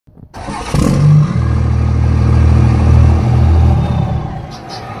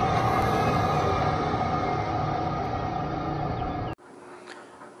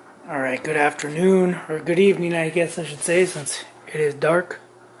good afternoon, or good evening, I guess I should say, since it is dark.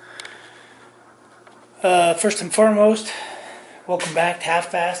 First and foremost, welcome back to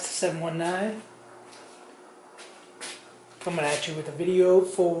Half Fast 719. Coming at you with a video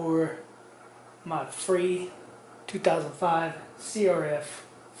for my free 2005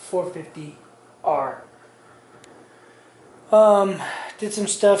 CRF450R. Did some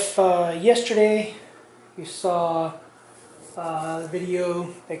stuff yesterday. You saw the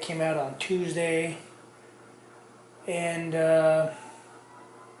video that came out on Tuesday, and yeah,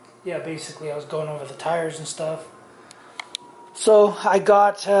 basically I was going over the tires and stuff. So I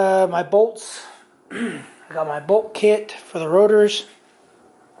got my bolts. I got my bolt kit for the rotors.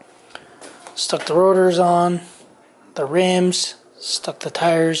 Stuck the rotors on, the rims, stuck the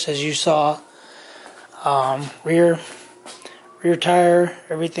tires as you saw. Rear tire,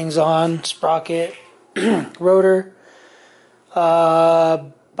 everything's on, sprocket, rotor.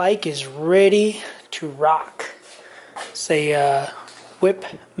 Bike is ready to rock. It's a whip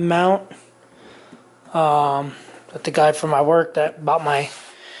mount that the guy from my work that bought my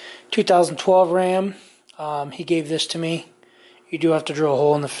 2012 Ram, he gave this to me. You do have to drill a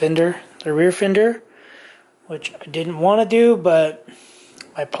hole in the fender, the rear fender, which I didn't want to do, but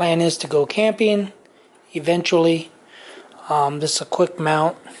my plan is to go camping eventually. This is a quick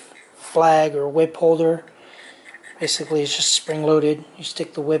mount flag or whip holder. Basically, it's just spring loaded. You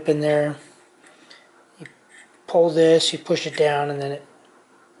stick the whip in there, you pull this, you push it down, and then it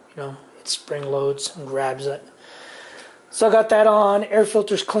spring loads and grabs it. So I got that on. Air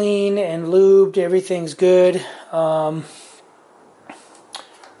filter's clean and lubed. Everything's good. I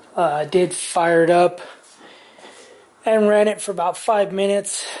did fire it up and ran it for about 5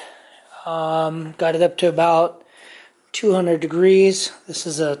 minutes. Got it up to about 200 degrees. This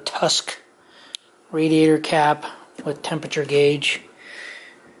is a Tusk radiator cap with temperature gauge.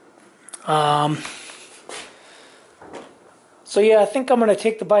 So yeah, I think I'm going to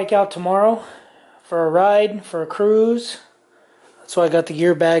take the bike out tomorrow for a ride, for a cruise. That's why I got the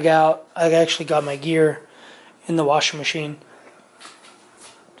gear bag out. I actually got my gear in the washing machine.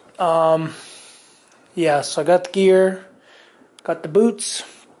 Yeah, so I got the gear, got the boots,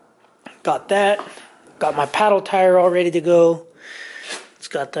 got that, got my paddle tire all ready to go. It's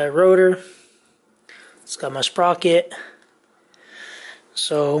got the rotor. It's got my sprocket.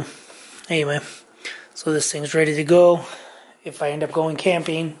 So anyway, so this thing's ready to go if I end up going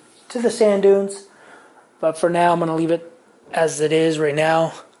camping to the sand dunes. But for now, I'm going to leave it as it is right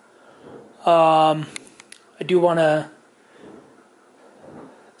now. I do want to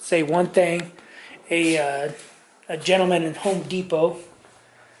say one thing. A gentleman in Home Depot,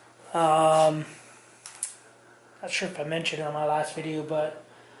 not sure if I mentioned it on my last video, but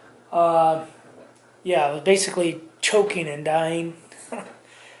yeah, I was basically choking and dying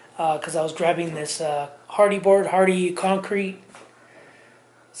because I was grabbing this Hardy concrete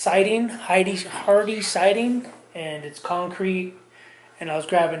siding, Hardy siding, and it's concrete, and I was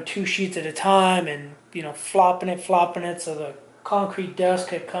grabbing 2 sheets at a time and flopping it, so the concrete dust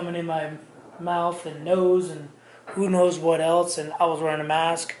kept coming in my mouth and nose and who knows what else, and I was wearing a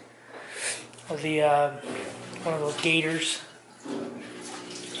mask of the one of those gaiters.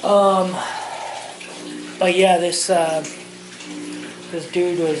 But yeah, this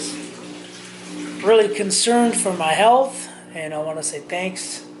dude was really concerned for my health, and I want to say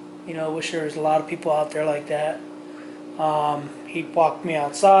thanks. I wish there was a lot of people out there like that. He walked me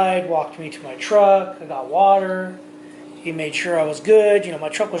outside, walked me to my truck. I got water. He made sure I was good. My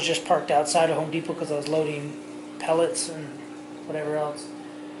truck was just parked outside of Home Depot because I was loading pellets and whatever else.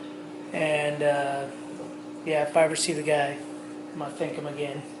 And yeah, if I ever see the guy, I'm gonna thank him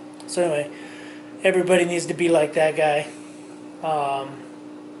again. So anyway, everybody needs to be like that guy.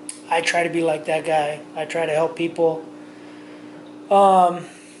 I try to be like that guy. I try to help people.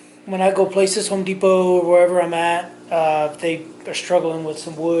 When I go places, Home Depot or wherever I'm at, if they are struggling with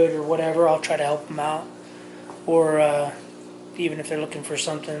some wood or whatever, I'll try to help them out. Or even if they're looking for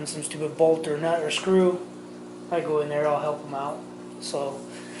something, some stupid bolt or nut or screw, I go in there, I'll help them out. So,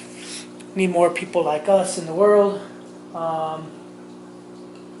 need more people like us in the world.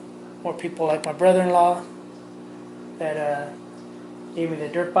 More people like my brother-in-law that gave me the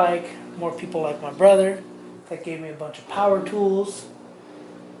dirt bike. More people like my brother that gave me a bunch of power tools.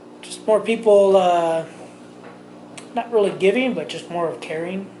 Just more people, not really giving, but just more of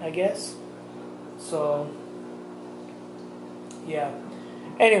caring, I guess. So, yeah.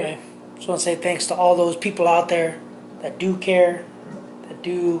 Anyway, just want to say thanks to all those people out there that do care, that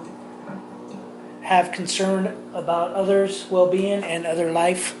do have concern about others' well-being and other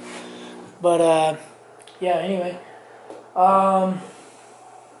life. But yeah, anyway,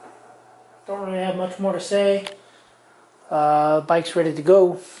 don't really have much more to say. Bike's ready to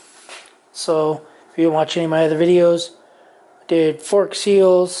go. So if you watch any of my other videos, I did fork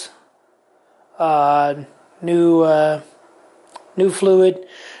seals, new fluid,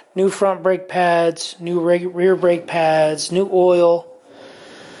 new front brake pads, new rear brake pads, new oil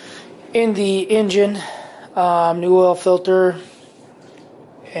in the engine, new oil filter,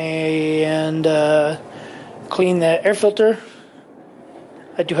 and clean the air filter.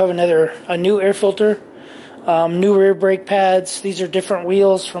 I do have a new air filter, new rear brake pads. These are different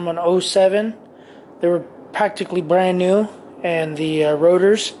wheels from an '07. They were practically brand new, and the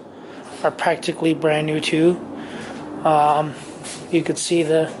rotors are practically brand new too. You could see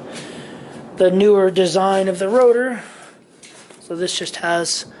the newer design of the rotor. So this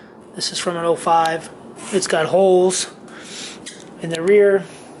is from an '05. It's got holes in the rear,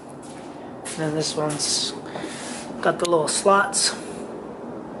 and then this one's got the little slots.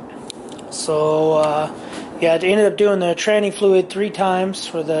 So yeah, I ended up doing the tranny fluid 3 times,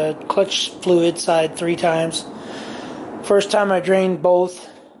 for the clutch fluid side 3 times. First time I drained both.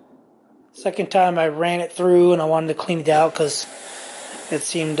 Second time I ran it through and I wanted to clean it out because it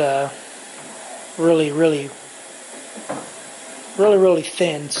seemed really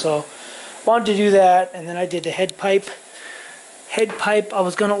thin. So wanted to do that, and then I did the head pipe. I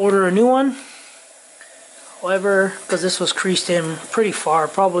was going to order a new one. However, because this was creased in pretty far,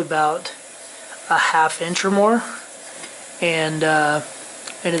 probably about a ½ inch or more, and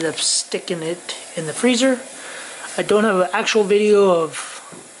ended up sticking it in the freezer. I don't have an actual video of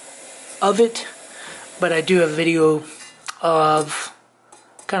it, but I do have a video of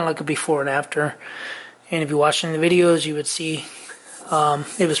kind of like a before and after. And if you're watching the videos, you would see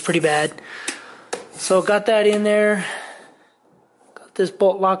it was pretty bad. So got that in there, got this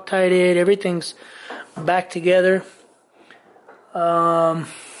bolt Loctited, everything's back together. I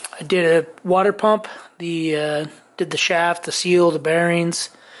did a water pump, did the shaft, the seal, the bearings,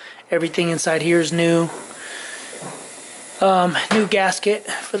 everything inside here is new. New gasket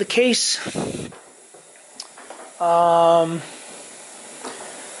for the case. Yeah,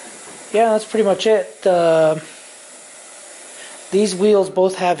 that's pretty much it. These wheels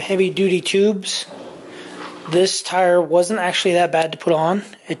both have heavy duty tubes. This tire wasn't actually that bad to put on.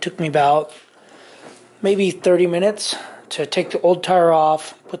 It took me about maybe 30 minutes to take the old tire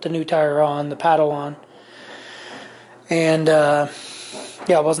off, put the new tire on, the paddle on. And yeah,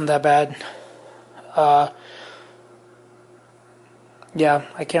 it wasn't that bad. Yeah,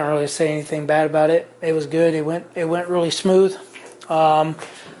 I can't really say anything bad about it. It was good. It went really smooth.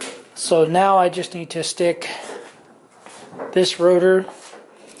 So now I just need to stick this rotor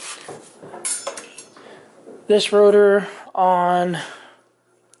on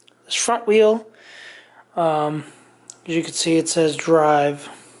this front wheel. As you can see, it says drive.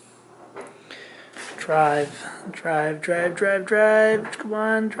 Drive. Come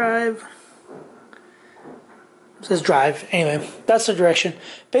on, drive. It says drive. Anyway, that's the direction.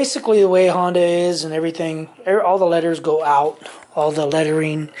 Basically, the way Honda is and everything, all the letters go out. All the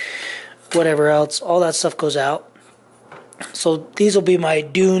lettering, whatever else, all that stuff goes out. So these will be my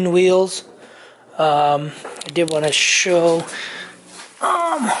dune wheels. I did want to show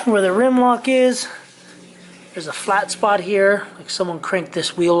where the rim lock is. There's a flat spot here, like someone cranked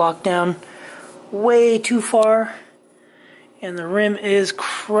this wheel lock down way too far, and the rim is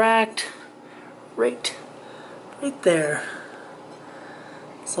cracked right there.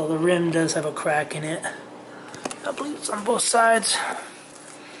 So the rim does have a crack in it. I believe it's on both sides.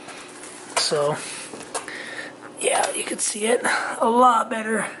 So yeah, you can see it a lot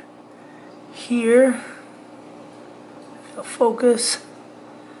better here. I'll focus.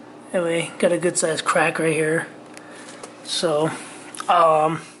 Anyway, got a good sized crack right here. So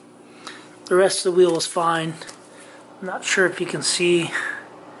the rest of the wheel is fine. I'm not sure if you can see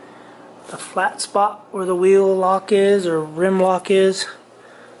the flat spot where the wheel lock is or rim lock is,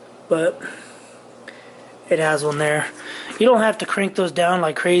 but it has one there. You don't have to crank those down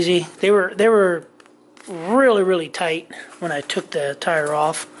like crazy. They were really tight when I took the tire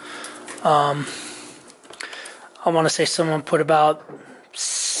off. I want to say someone put about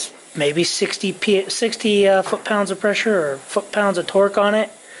maybe 60 foot-pounds of pressure or foot-pounds of torque on it,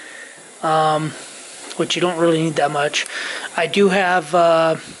 which you don't really need that much. I do have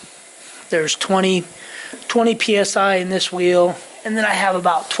there's 20 psi in this wheel, and then I have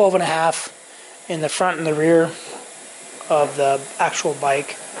about 12.5 in the front and the rear of the actual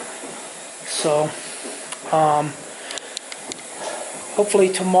bike. So hopefully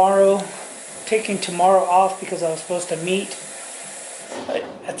tomorrow, taking tomorrow off because I was supposed to meet,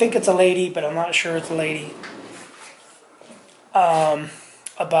 I think it's a lady, but I'm not sure it's a lady. I'll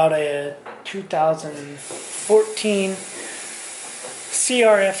about a 2014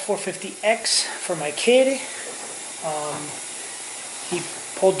 CRF450X for my kid. He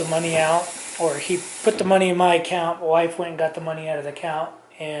pulled the money out, or he put the money in my account. My wife went and got the money out of the account,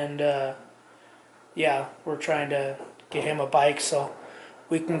 and yeah, we're trying to get him a bike so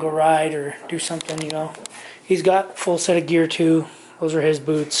we can go ride or do something, you know. He's got full set of gear too. Those are his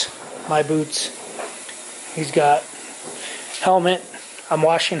boots, my boots. He's got helmet. I'm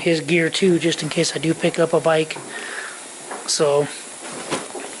washing his gear too, just in case I do pick up a bike. So,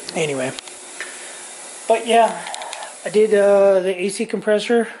 anyway. But yeah, I did the AC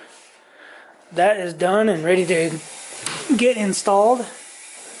compressor. That is done and ready to get installed.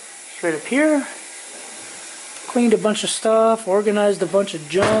 It's right up here. Cleaned a bunch of stuff, organized a bunch of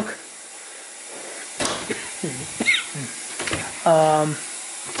junk.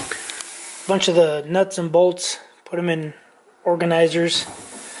 Bunch of the nuts and bolts, put them in organizers.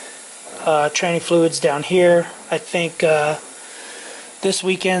 Tranny fluids down here. I think this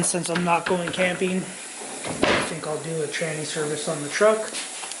weekend, since I'm not going camping, I think I'll do a tranny service on the truck.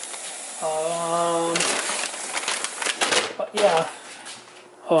 But yeah.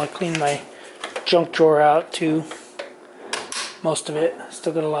 Oh, I cleaned my junk drawer out too. Most of it.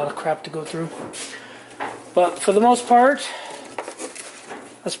 Still got a lot of crap to go through. But for the most part,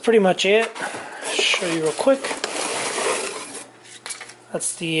 that's pretty much it. Show you real quick.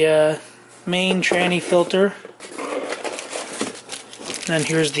 That's the main tranny filter. And then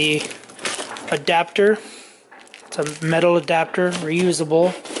here's the adapter. It's a metal adapter,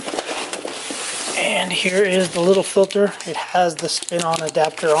 reusable. And here is the little filter. It has the spin-on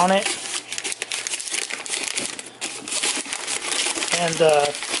adapter on it. And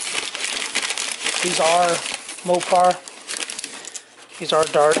these are Mopar. These are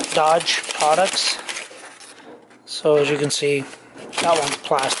Dodge products. So as you can see, that one's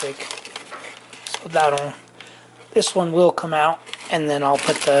plastic. So this one will come out, and then I'll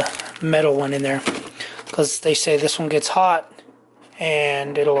put the metal one in there. Because they say this one gets hot,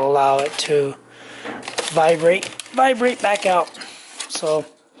 and it'll allow it to vibrate back out. So,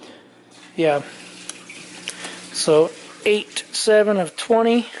 yeah. So 8/7 of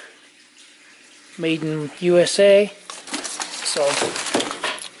 20, made in USA. So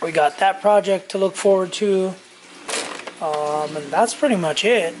we got that project to look forward to, and that's pretty much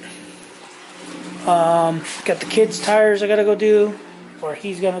it. Got the kids' tires I gotta go do, or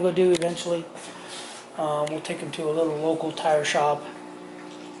he's gonna go do eventually. We'll take him to a little local tire shop.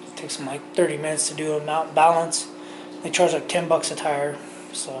 It takes him like 30 minutes to do a mount balance. They charge like $10 a tire.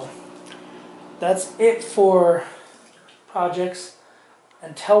 So that's it for projects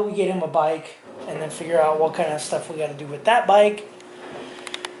until we get him a bike, and then figure out what kind of stuff we got to do with that bike.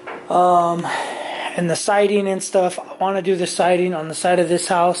 And the siding and stuff. I want to do the siding on the side of this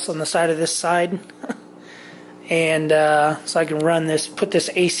house, on the side of this side. And so I can run this, put this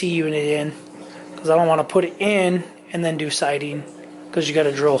AC unit in, because I don't want to put it in and then do siding, because you got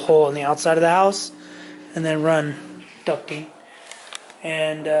to drill a hole in the outside of the house and then run ducting.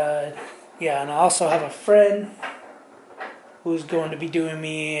 And yeah, and I also have a friend who's going to be doing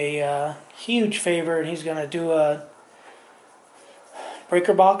me a huge favor, and he's going to do a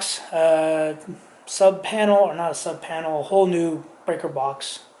breaker box, sub panel, or not a sub panel, a whole new breaker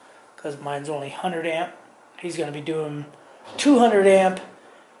box, because mine's only 100 amp. He's going to be doing 200 amp,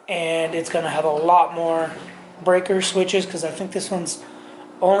 and it's going to have a lot more breaker switches, because I think this one's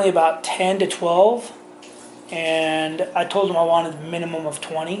only about 10 to 12, and I told him I wanted a minimum of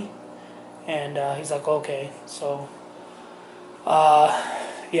 20, and he's like, okay. So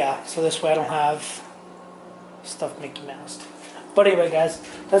yeah, so this way I don't have stuff Mickey Mouse. But anyway, guys,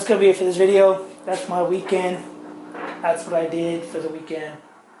 that's gonna be it for this video. That's my weekend. That's what I did for the weekend.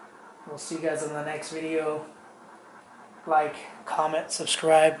 We'll see you guys in the next video. Like, comment,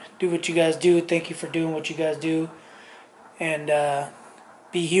 subscribe, do what you guys do. Thank you for doing what you guys do. And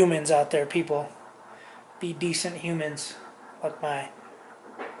be humans out there, people. Be decent humans, like my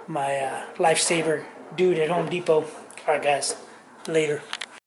lifesaver dude at Home Depot. Alright, guys. Later.